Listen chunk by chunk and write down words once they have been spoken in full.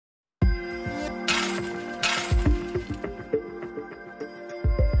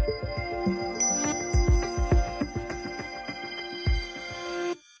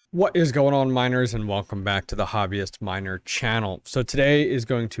What is going on, miners, and welcome back to the Hobbyist Miner channel. So today is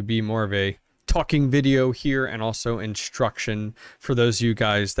going to be more of a talking video here and also instruction for those of you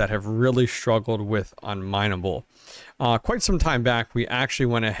guys that have really struggled with Unmineable. Quite some time back, we actually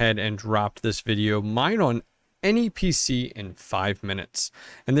went ahead and dropped this video, mine on any PC in 5 minutes.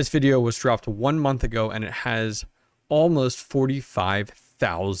 And this video was dropped 1 month ago and it has almost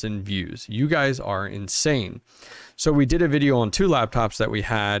 45,000 views. You guys are insane. So we did a video on 2 laptops that we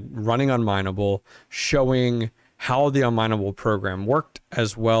had running Unmineable, showing how the Unmineable program worked,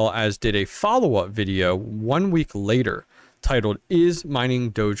 as well as did a follow-up video 1 week later titled, "Is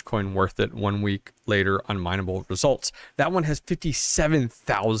Mining Dogecoin Worth It? 1 week later Unmineable Results." That one has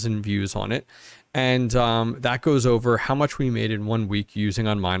 57,000 views on it. And that goes over how much we made in 1 week using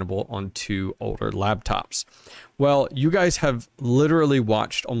Unmineable on 2 older laptops. Well, you guys have literally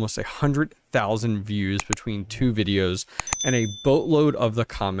watched almost 100,000 views between 2 videos, and a boatload of the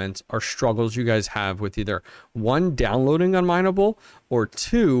comments are struggles you guys have with either 1, downloading Unmineable, or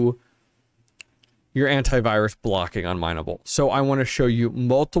 2, your antivirus blocking Unmineable. So I want to show you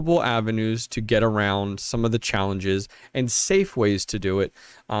multiple avenues to get around some of the challenges and safe ways to do it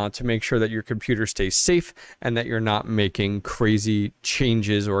to make sure that your computer stays safe and that you're not making crazy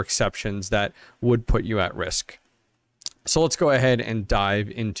changes or exceptions that would put you at risk. So let's go ahead and dive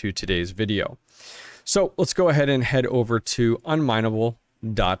into today's video. So let's go ahead and head over to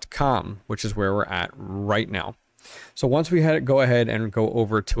Unmineable.com, which is where we're at right now. So once we go ahead and go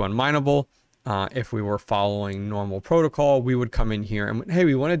over to Unmineable, if we were following normal protocol, we would come in here and, hey,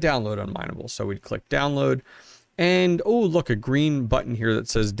 we want to download Unmineable. So we'd click download and, oh, look, a green button here that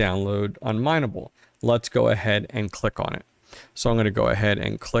says download Unmineable. Let's go ahead and click on it. So I'm going to go ahead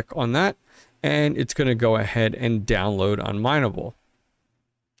and click on that, and it's going to go ahead and download Unmineable.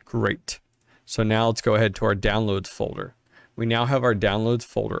 Great. So now let's go ahead to our downloads folder. We now have our downloads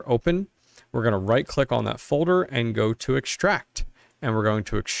folder open. We're going to right click on that folder and go to extract. And we're going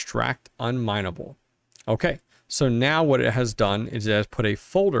to extract Unmineable. Okay, so now what it has done is it has put a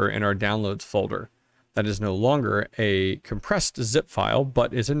folder in our downloads folder that is no longer a compressed zip file,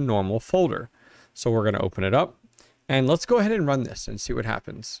 but is a normal folder. So we're going to open it up, and let's go ahead and run this and see what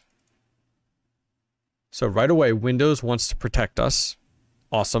happens. So right away, Windows wants to protect us.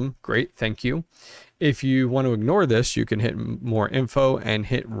 Awesome, great, thank you. If you want to ignore this, you can hit more info and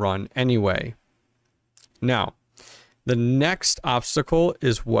hit run anyway. Now, the next obstacle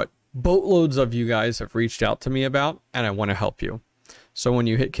is what boatloads of you guys have reached out to me about, and I want to help you. So when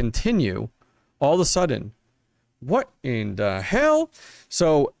you hit continue, all of a sudden, what in the hell?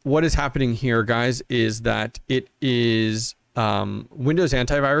 So what is happening here, guys, is that it is Windows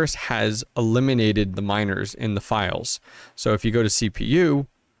Antivirus has eliminated the miners in the files. So if you go to CPU,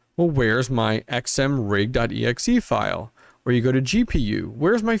 well, where's my xmrig.exe file? Or you go to GPU,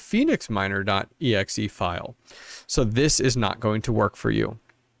 where's my phoenixminer.exe file? So this is not going to work for you.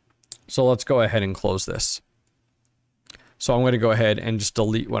 So let's go ahead and close this. So I'm going to go ahead and just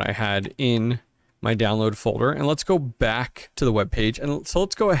delete what I had in my download folder, and let's go back to the web page. And so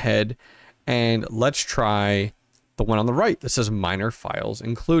let's go ahead and let's try the one on the right that says miner files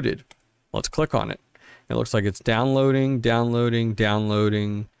included. Let's click on it. It looks like it's downloading,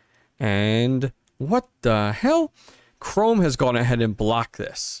 and what the hell? Chrome has gone ahead and blocked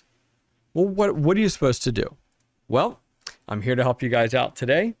this. Well, what are you supposed to do? Well, I'm here to help you guys out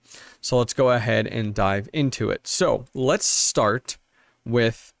today. So let's go ahead and dive into it. So let's start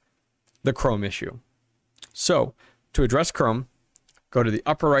with the Chrome issue. So to address Chrome, go to the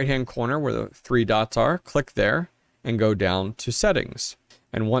upper right-hand corner where the 3 dots are, click there, and go down to settings.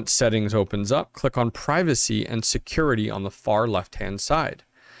 And once settings opens up, click on privacy and security on the far left-hand side.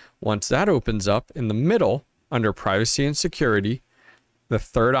 Once that opens up, in the middle, under privacy and security, the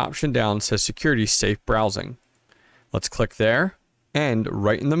 3rd option down says security safe browsing. Let's click there, and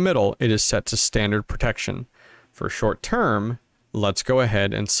right in the middle, it is set to standard protection. For short term, let's go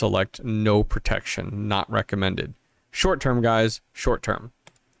ahead and select no protection, not recommended. Short term, guys, short term.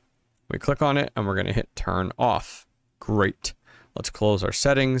 We click on it and we're going to hit turn off. Great. Let's close our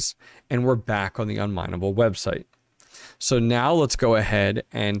settings, and we're back on the Unmineable website. So now let's go ahead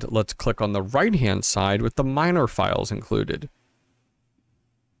and let's click on the right-hand side with the miner files included.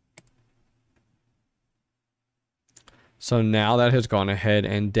 So now that has gone ahead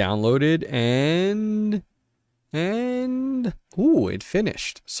and downloaded and ooh, it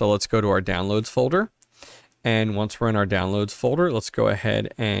finished. So let's go to our downloads folder. And once we're in our downloads folder, let's go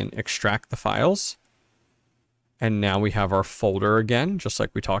ahead and extract the files. And now we have our folder again, just like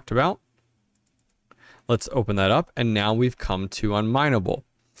we talked about. Let's open that up, and now we've come to Unmineable.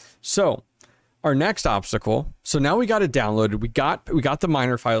 So Our next obstacle, so now we got it downloaded, we got the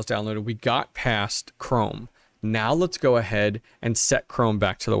miner files downloaded, we got past Chrome. Now let's go ahead and set Chrome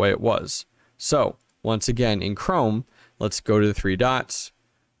back to the way it was. So once again in Chrome, let's go to the three dots,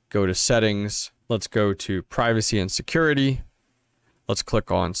 go to settings, let's go to privacy and security. Let's click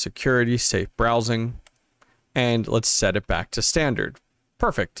on security, safe browsing, and let's set it back to standard.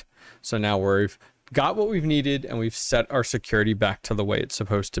 Perfect. So now we've got what we've needed and we've set our security back to the way it's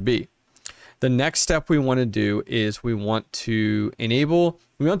supposed to be. The next step we want to do is we want to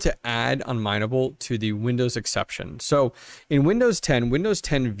add Unmineable to the Windows exception. So in Windows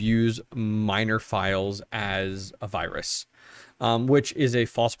 10 views miner files as a virus, which is a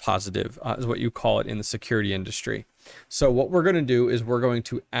false positive, is what you call it in the security industry. So what we're going to do is we're going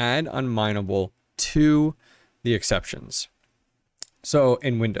to add Unmineable to the exceptions. So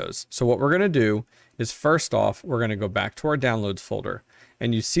in Windows. So what we're going to do is first off, we're going to go back to our downloads folder.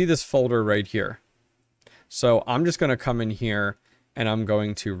 And you see this folder right here. So I'm just going to come in here and I'm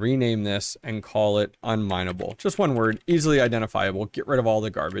going to rename this and call it Unmineable. Just one word, easily identifiable. Get rid of all the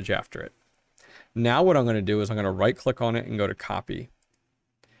garbage after it. Now what I'm going to do is I'm going to right click on it and go to copy.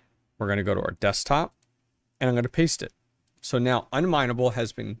 We're going to go to our desktop and I'm going to paste it. So now Unmineable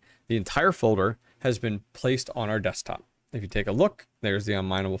the entire folder has been placed on our desktop. If you take a look, there's the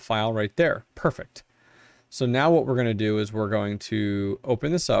Unmineable file right there. Perfect. So now what we're going to do is we're going to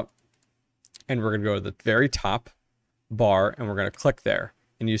open this up and we're going to go to the very top bar and we're going to click there.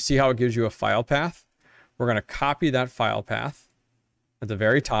 And you see how it gives you a file path? We're going to copy that file path. At the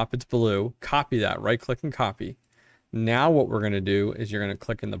very top, it's blue. Copy that, right click and copy. Now what we're going to do is you're going to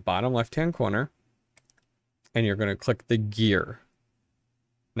click in the bottom left-hand corner and you're going to click the gear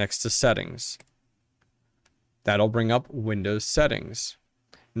next to settings. That'll bring up Windows settings.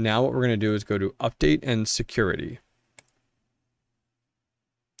 Now what we're going to do is go to update and security.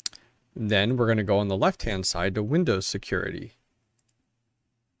 Then we're going to go on the left-hand side to Windows security.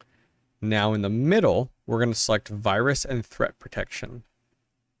 Now in the middle, we're going to select virus and threat protection.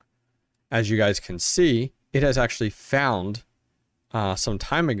 As you guys can see, it has actually found some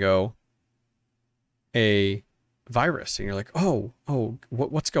time ago a virus. And you're like, oh,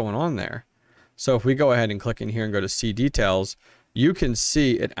 what's going on there? So if we go ahead and click in here and go to see details, you can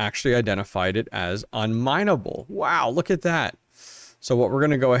see it actually identified it as unmineable. Wow, look at that. So what we're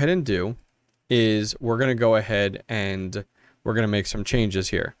going to go ahead and do is we're going to go ahead and we're going to make some changes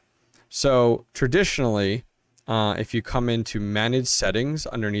here. So traditionally, if you come into manage settings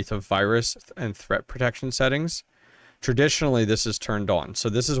underneath of virus and threat protection settings, traditionally this is turned on. So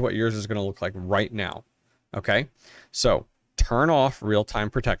this is what yours is going to look like right now. Okay, so turn off real-time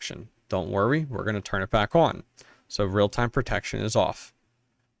protection. Don't worry, we're going to turn it back on. So real-time protection is off.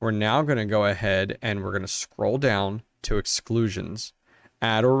 We're now going to go ahead and we're going to scroll down to exclusions.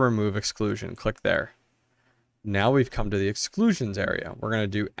 Add or remove exclusion. Click there. Now we've come to the exclusions area. We're going to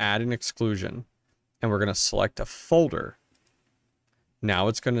do add an exclusion and we're going to select a folder. Now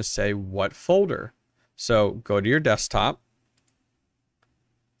it's going to say what folder. So go to your desktop,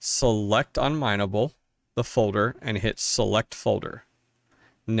 select Unmineable, the folder, and hit select folder.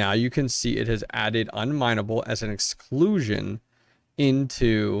 Now you can see it has added Unmineable as an exclusion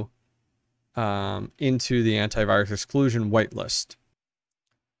into the antivirus exclusion whitelist.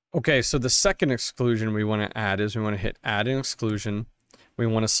 Okay, so the second exclusion we want to add is we want to hit add an exclusion. We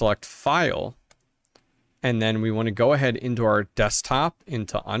want to select file, and then we want to go ahead into our desktop,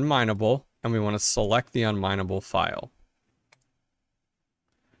 into Unmineable, and we want to select the Unmineable file.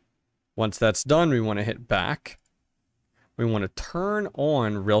 Once that's done, we want to hit back. We want to turn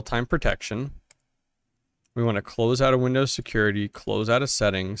on real-time protection. We want to close out of Windows security, close out of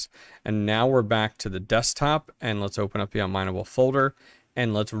settings, and now we're back to the desktop, and let's open up the Unmineable folder,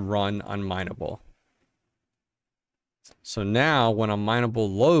 and let's run Unmineable. So now when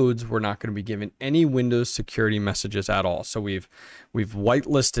Unmineable loads, we're not going to be given any Windows security messages at all. So we've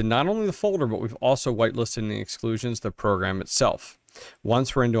whitelisted not only the folder, but we've also whitelisted in the exclusions the program itself.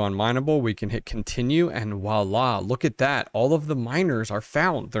 Once we're into Unmineable, we can hit continue and voila, look at that. All of the miners are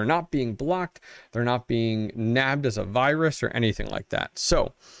found. They're not being blocked. They're not being nabbed as a virus or anything like that.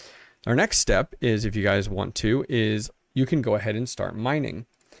 So our next step is, if you guys want to, is you can go ahead and start mining.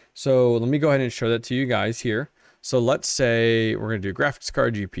 So let me go ahead and show that to you guys here. So let's say we're going to do graphics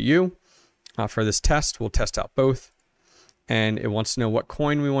card, GPU. For this test, we'll test out both. And it wants to know what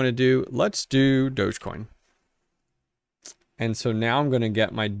coin we want to do. Let's do Dogecoin. And so now I'm going to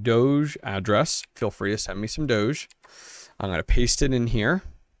get my Doge address. Feel free to send me some Doge. I'm going to paste it in here.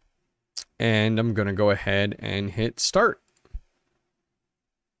 And I'm going to go ahead and hit start.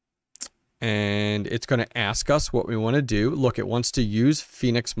 And and it's going to ask us what we want to do. Look, it wants to use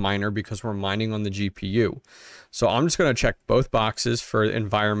Phoenix Miner because we're mining on the GPU. So I'm just going to check both boxes for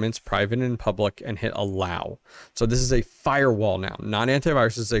environments, private and public, and hit allow. So this is a firewall now, not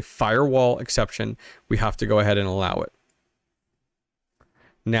antivirus. This is a firewall exception. We have to go ahead and allow it.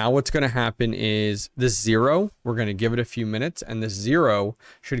 Now what's going to happen is this 0, we're going to give it a few minutes, and this 0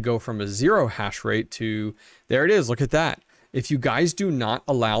 should go from a 0 hash rate to, there it is, look at that. If you guys do not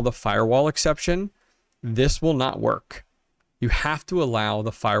allow the firewall exception, this will not work. You have to allow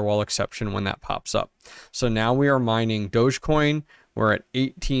the firewall exception when that pops up. So now we are mining Dogecoin. We're at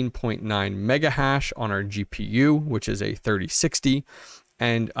 18.9 mega hash on our GPU, which is a 3060.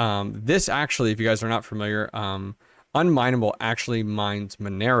 And this actually, if you guys are not familiar, Unmineable actually mines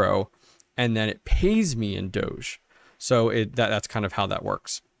Monero, and then it pays me in Doge. So that's kind of how that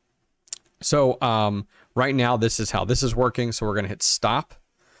works. So right now, this is how this is working. So we're going to hit stop,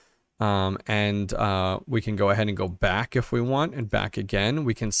 and we can go ahead and go back if we want, and back again.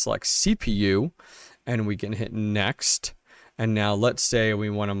 We can select CPU, and we can hit next. And now let's say we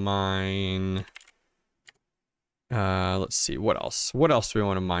want to mine. Let's see, what else? What else do we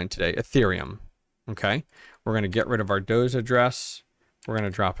want to mine today? Ethereum. Okay. We're going to get rid of our Doge address. We're going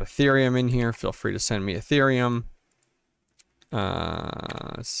to drop Ethereum in here. Feel free to send me Ethereum.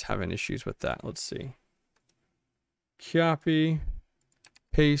 It's having issues with that. Let's see. Copy,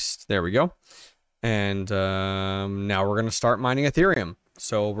 paste. There we go. And now we're going to start mining Ethereum.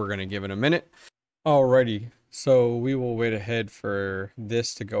 So we're going to give it a minute. Alrighty. So we will wait ahead for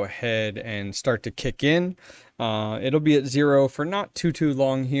this to go ahead and start to kick in. It'll be at 0 for not too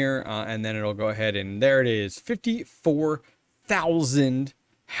long here, and then it'll go ahead and there it is, 54,000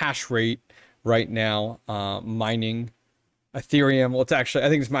 hash rate right now, mining Ethereum. Well, it's actually, I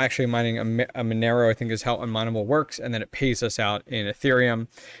think it's actually mining a Monero, I think is how Unmineable works, and then it pays us out in Ethereum.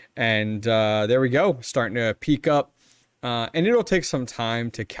 And there we go, starting to peak up. And it'll take some time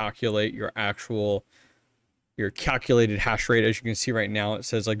to calculate your calculated hash rate. As you can see right now, it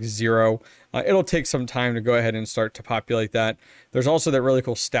says like 0. It'll take some time to go ahead and start to populate that. There's also that really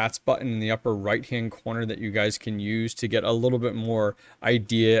cool stats button in the upper right hand corner that you guys can use to get a little bit more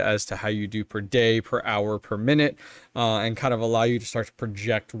idea as to how you do per day, per hour, per minute, and kind of allow you to start to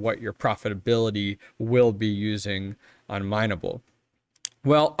project what your profitability will be using Unmineable.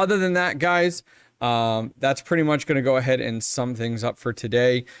 Well, other than that, guys, that's pretty much going to go ahead and sum things up for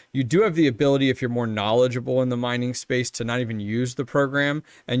today. You do have the ability, if you're more knowledgeable in the mining space, to not even use the program,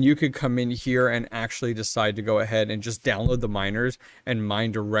 and you could come in here and actually decide to go ahead and just download the miners and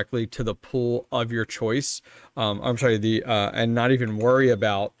mine directly to the pool of your choice. I'm sorry, and not even worry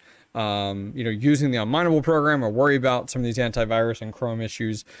about using the Unmineable program, or worry about some of these antivirus and Chrome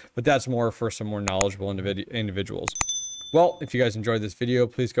issues. But that's more for some more knowledgeable individuals. Well, if you guys enjoyed this video,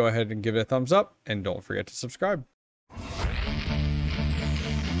 please go ahead and give it a thumbs up, and don't forget to subscribe.